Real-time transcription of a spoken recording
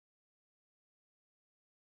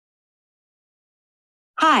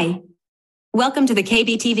Hi, welcome to the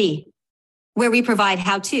KBTV, where we provide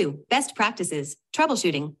how-to, best practices,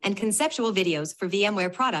 troubleshooting, and conceptual videos for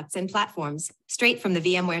VMware products and platforms, straight from the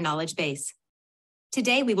VMware knowledge base.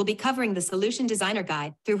 Today we will be covering the Solution Designer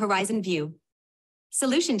Guide through Horizon View.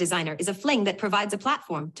 Solution Designer is a Fling that provides a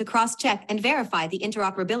platform to cross-check and verify the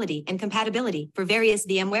interoperability and compatibility for various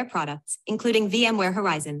VMware products, including VMware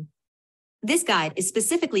Horizon. This guide is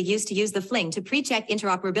specifically used to use the Fling to pre-check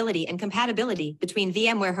interoperability and compatibility between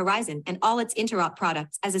VMware Horizon and all its Interop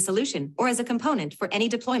products as a solution or as a component for any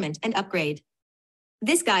deployment and upgrade.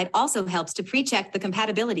 This guide also helps to pre-check the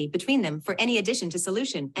compatibility between them for any addition to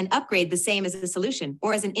solution and upgrade the same as a solution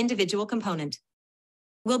or as an individual component.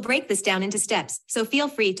 We'll break this down into steps, so feel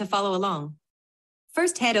free to follow along.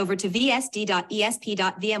 First, head over to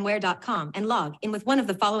vsd.esp.vmware.com and log in with one of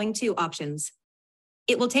the following two options.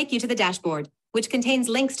 It will take you to the dashboard, which contains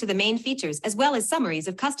links to the main features as well as summaries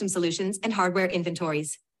of custom solutions and hardware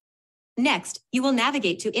inventories. Next, you will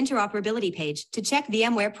navigate to Interoperability page to check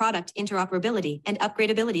VMware product interoperability and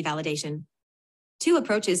upgradability validation. Two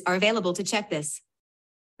approaches are available to check this.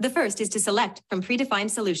 The first is to select from predefined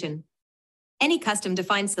solution. Any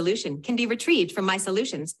custom-defined solution can be retrieved from My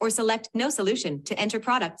Solutions or select No Solution to enter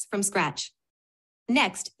products from scratch.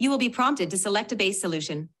 Next, you will be prompted to select a base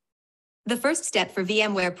solution. The first step for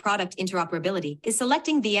VMware product interoperability is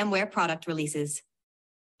selecting VMware product releases.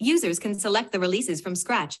 Users can select the releases from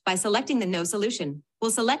scratch by selecting the No Solution.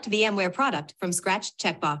 We'll select VMware product from scratch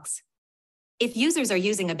checkbox. If users are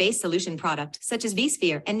using a base solution product such as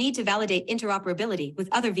vSphere and need to validate interoperability with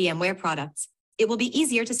other VMware products, it will be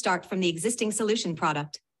easier to start from the existing solution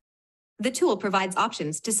product. The tool provides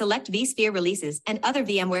options to select vSphere releases and other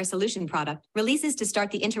VMware solution product releases to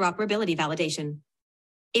start the interoperability validation.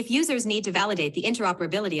 If users need to validate the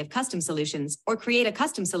interoperability of custom solutions or create a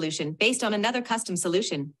custom solution based on another custom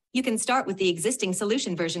solution, you can start with the existing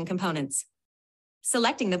solution version components.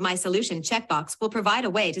 Selecting the My Solution checkbox will provide a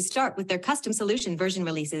way to start with their custom solution version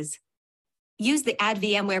releases. Use the Add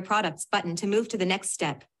VMware Products button to move to the next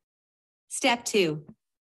step. Step 2.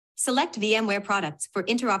 Select VMware products for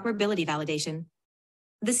interoperability validation.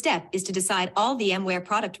 The step is to decide all VMware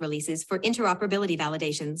product releases for interoperability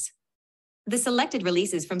validations. The selected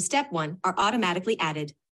releases from Step 1 are automatically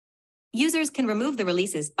added. Users can remove the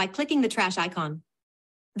releases by clicking the trash icon.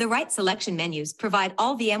 The right selection menus provide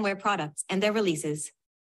all VMware products and their releases.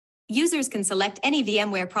 Users can select any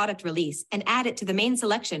VMware product release and add it to the main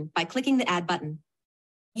selection by clicking the Add button.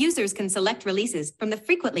 Users can select releases from the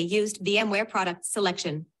Frequently Used VMware Products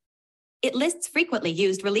selection. It lists frequently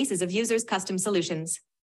used releases of users' custom solutions.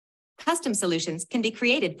 Custom solutions can be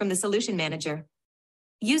created from the Solution Manager.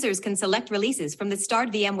 Users can select releases from the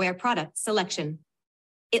Starred VMware Products selection.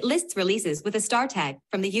 It lists releases with a star tag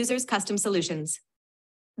from the user's custom solutions.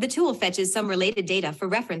 The tool fetches some related data for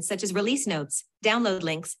reference such as release notes, download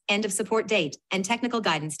links, end of support date, and technical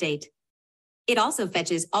guidance date. It also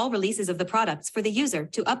fetches all releases of the products for the user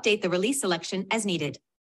to update the release selection as needed.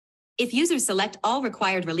 If users select all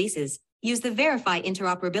required releases, use the Verify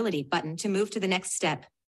Interoperability button to move to the next step.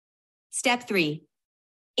 Step 3.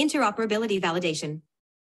 Interoperability validation.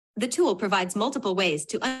 The tool provides multiple ways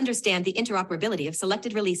to understand the interoperability of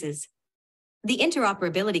selected releases. The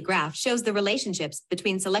interoperability graph shows the relationships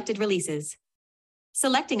between selected releases.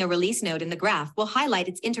 Selecting a release node in the graph will highlight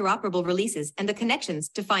its interoperable releases and the connections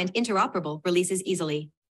to find interoperable releases easily.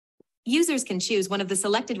 Users can choose one of the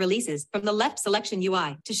selected releases from the left selection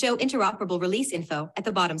UI to show interoperable release info at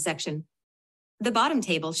the bottom section. The bottom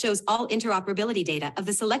table shows all interoperability data of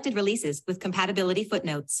the selected releases with compatibility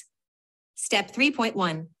footnotes. Step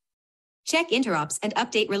 3.1. Check Interops and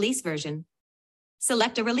update release version.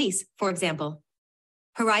 Select a release, for example,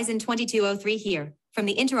 Horizon 2203 here, from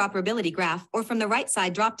the interoperability graph or from the right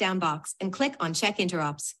side drop-down box and click on Check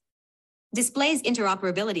Interops. Displays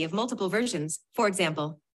interoperability of multiple versions, for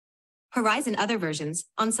example, Horizon other versions,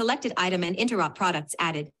 on selected item and Interop products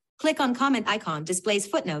added. Click on comment icon displays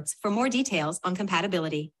footnotes for more details on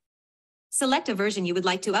compatibility. Select a version you would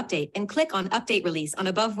like to update and click on Update Release on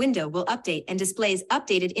above window will update and displays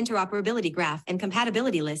updated interoperability graph and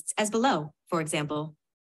compatibility lists as below, for example.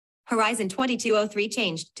 Horizon 2203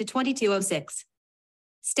 changed to 2206.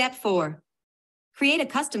 Step 4. Create a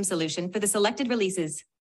custom solution for the selected releases.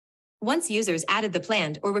 Once users added the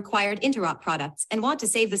planned or required Interop products and want to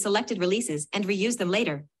save the selected releases and reuse them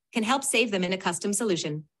later, can help save them in a custom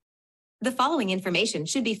solution. The following information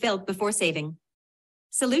should be filled before saving.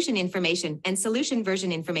 Solution information and solution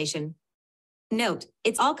version information. Note,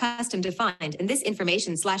 it's all custom defined and this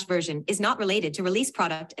information/version is not related to release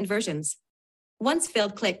product and versions. Once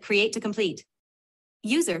filled, click Create to complete.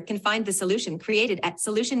 User can find the solution created at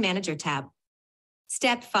Solution Manager tab.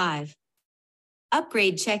 Step 5.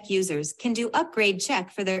 Upgrade check. Users can do upgrade check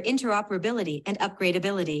for their interoperability and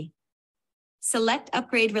upgradability. Select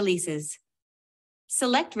upgrade releases.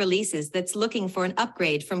 Select releases that's looking for an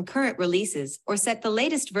upgrade from current releases or set the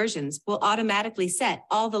latest versions will automatically set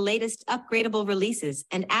all the latest upgradable releases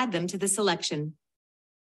and add them to the selection.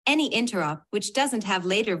 Any interop which doesn't have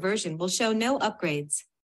later version will show no upgrades.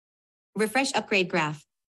 Refresh upgrade graph.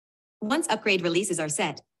 Once upgrade releases are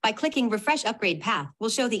set, by clicking Refresh Upgrade Path will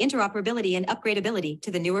show the interoperability and upgradability to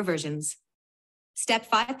the newer versions. Step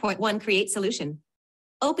 5.1 Create Solution.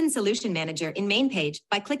 Open Solution Manager in Main page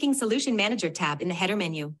by clicking Solution Manager tab in the header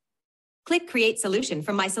menu. Click Create Solution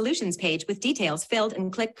from My Solutions page with details filled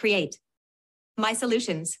and click Create. My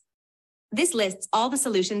Solutions. This lists all the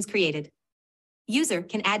solutions created. User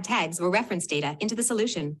can add tags or reference data into the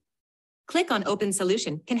solution. Click on Open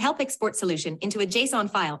Solution can help export solution into a JSON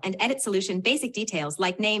file and edit solution basic details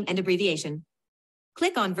like name and abbreviation.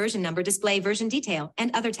 Click on Version Number, display version detail,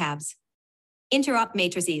 and other tabs. Interop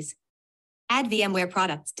Matrices. Add VMware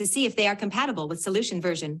products to see if they are compatible with solution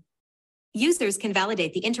version. Users can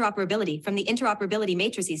validate the interoperability from the Interoperability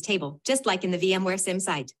Matrices table, just like in the VMware SIM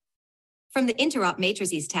site. From the Interop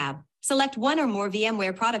Matrices tab, select one or more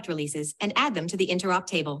VMware product releases and add them to the Interop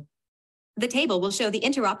table. The table will show the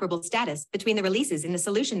interoperable status between the releases in the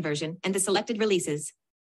solution version and the selected releases.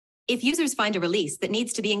 If users find a release that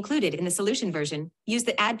needs to be included in the solution version, use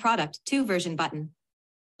the Add Product to Version button.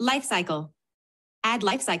 Lifecycle. Add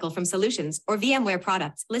Lifecycle from Solutions or VMware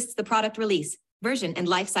Products lists the product release, version, and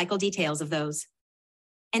lifecycle details of those.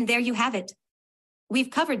 And there you have it. We've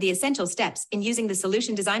covered the essential steps in using the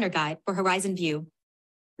Solution Designer Guide for Horizon View.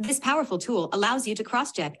 This powerful tool allows you to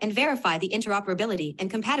cross-check and verify the interoperability and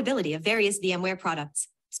compatibility of various VMware products,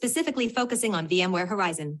 specifically focusing on VMware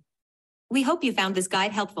Horizon. We hope you found this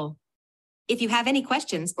guide helpful. If you have any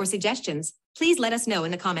questions or suggestions, please let us know in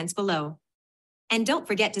the comments below. And don't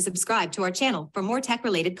forget to subscribe to our channel for more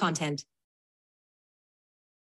tech-related content.